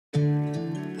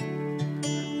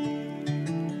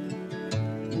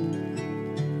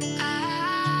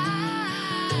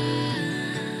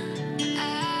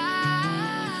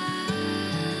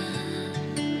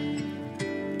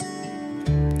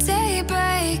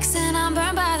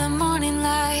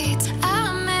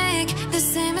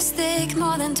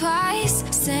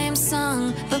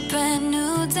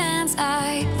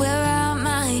hindsight, where am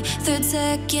I? Third,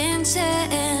 second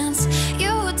chance.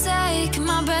 You take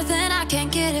my breath and I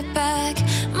can't get it back.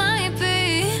 Might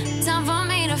be time for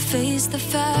me to face the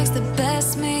facts. The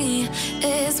best me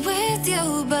is with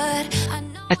you, but I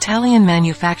know Italian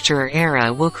manufacturer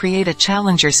Aehra will create a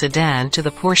challenger sedan to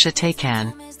the Porsche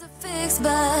Taycan.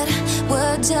 but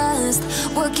we're just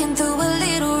working through a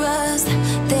little rust.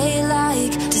 They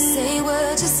like to say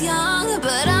we're just young,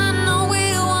 but I know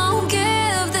we won't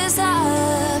give this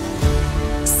up.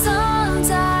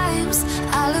 Sometimes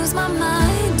I lose my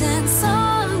mind, and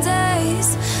some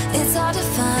days it's hard to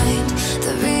find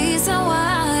the reason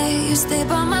why you stay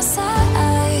by my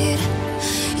side.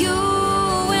 You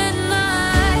and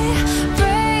I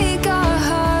break our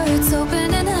hearts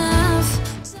open in half.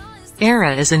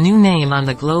 Aehra is a new name on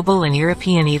the global and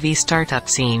European EV startup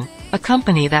scene, a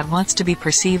company that wants to be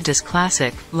perceived as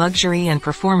classic, luxury and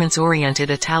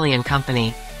performance-oriented Italian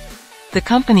company. The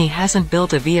company hasn't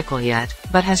built a vehicle yet,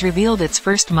 but has revealed its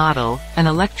first model, an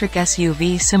electric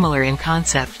SUV similar in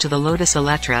concept to the Lotus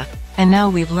Eletre, and now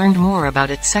we've learned more about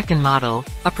its second model,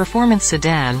 a performance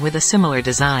sedan with a similar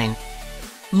design.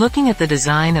 Looking at the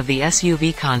design of the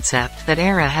SUV concept that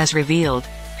Aehra has revealed,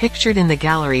 pictured in the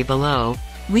gallery below,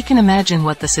 we can imagine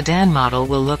what the sedan model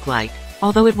will look like,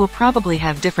 although it will probably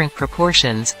have different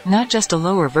proportions, not just a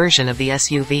lower version of the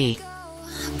SUV.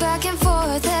 Back and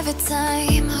forth every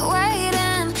time,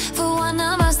 waiting for one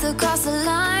of us to cross the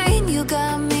line. You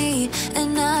got me,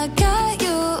 and I got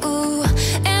you,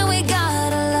 and we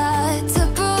got a lot to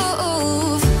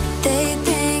prove. They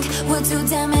think we're too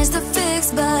damaged to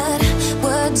fix, but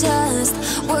we're just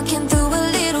working through a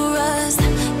little rust.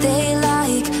 They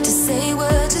like to say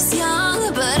we're just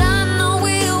young, but I know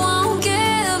we won't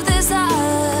give this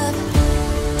up.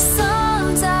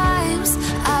 Sometimes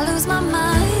I lose my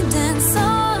mind, and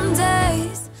some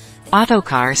days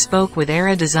Autocar spoke with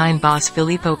Aehra design boss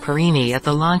Filippo Perini at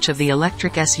the launch of the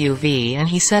electric SUV, and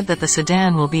he said that the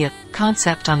sedan will be a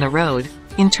concept on the road,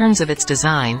 in terms of its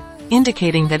design,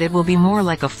 indicating that it will be more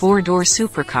like a four-door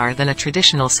supercar than a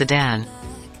traditional sedan.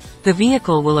 The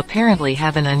vehicle will apparently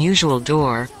have an unusual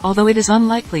door, although it is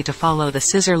unlikely to follow the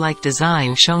scissor-like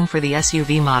design shown for the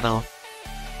SUV model.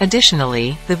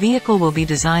 Additionally, the vehicle will be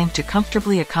designed to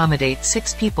comfortably accommodate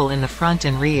 6 people in the front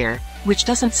and rear, which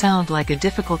doesn't sound like a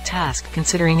difficult task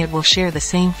considering it will share the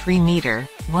same 3-meter,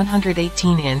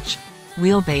 118-inch,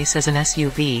 wheelbase as an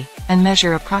SUV, and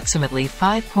measure approximately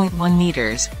 5.1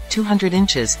 meters, 200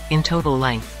 inches, in total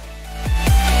length.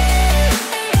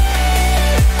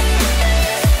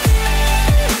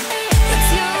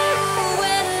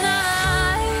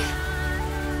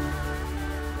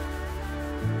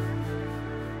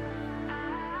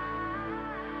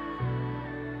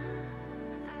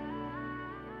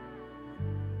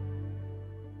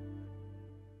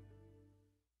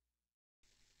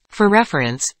 For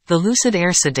reference, the Lucid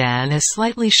Air sedan is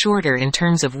slightly shorter in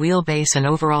terms of wheelbase and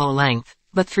overall length,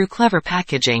 but through clever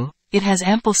packaging, it has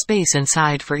ample space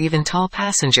inside for even tall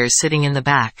passengers sitting in the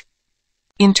back.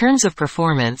 In terms of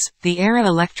performance, the Aehra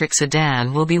electric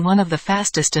sedan will be one of the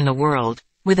fastest in the world,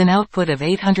 with an output of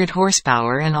 800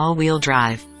 horsepower and all-wheel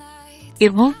drive.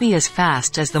 It won't be as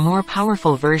fast as the more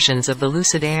powerful versions of the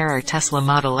Lucid Air or Tesla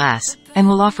Model S, and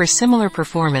will offer similar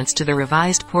performance to the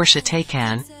revised Porsche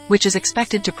Taycan, which is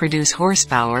expected to produce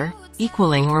horsepower,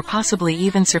 equaling or possibly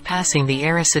even surpassing the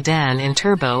Aehra sedan in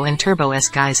turbo and Turbo S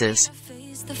guises.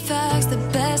 the facts, the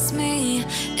best me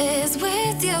is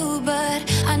with you, but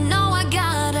I know I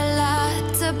got a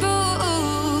lot to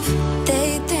prove.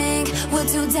 They think we're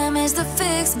too damaged to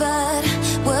fix, but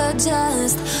we're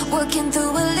just working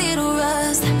through a little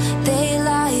rust. They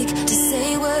like to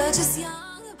say we're just young.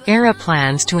 Aehra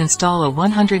plans to install a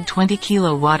 120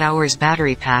 kWh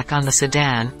battery pack on the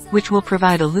sedan, which will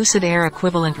provide a Lucid Air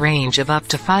equivalent range of up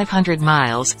to 500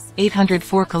 miles,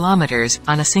 804 kilometers,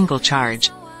 on a single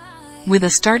charge. With a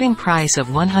starting price of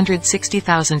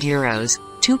 €160,000,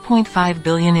 2.5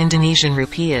 billion Indonesian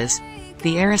rupiahs,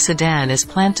 the Aehra sedan is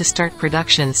planned to start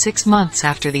production 6 months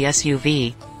after the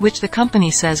SUV, which the company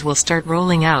says will start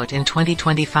rolling out in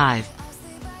 2025.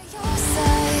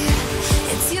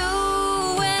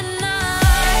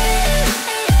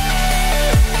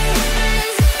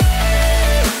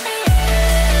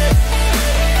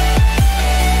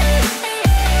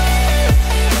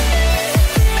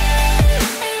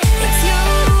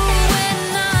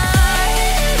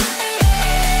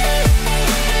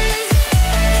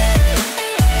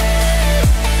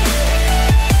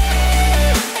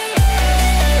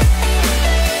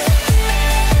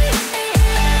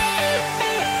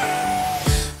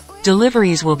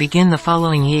 Deliveries will begin the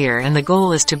following year, and the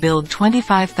goal is to build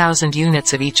 25,000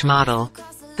 units of each model.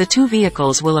 The two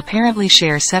vehicles will apparently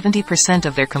share 70%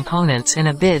 of their components in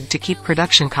a bid to keep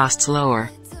production costs lower.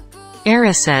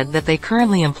 Aehra said that they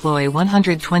currently employ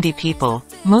 120 people,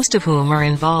 most of whom are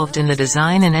involved in the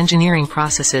design and engineering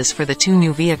processes for the two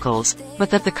new vehicles,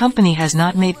 but that the company has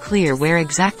not made clear where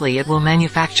exactly it will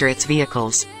manufacture its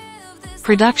vehicles.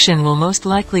 Production will most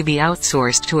likely be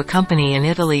outsourced to a company in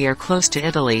Italy or close to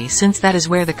Italy, since that is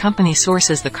where the company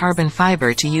sources the carbon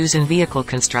fiber to use in vehicle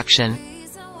construction.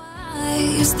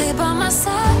 You stay by my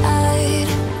side.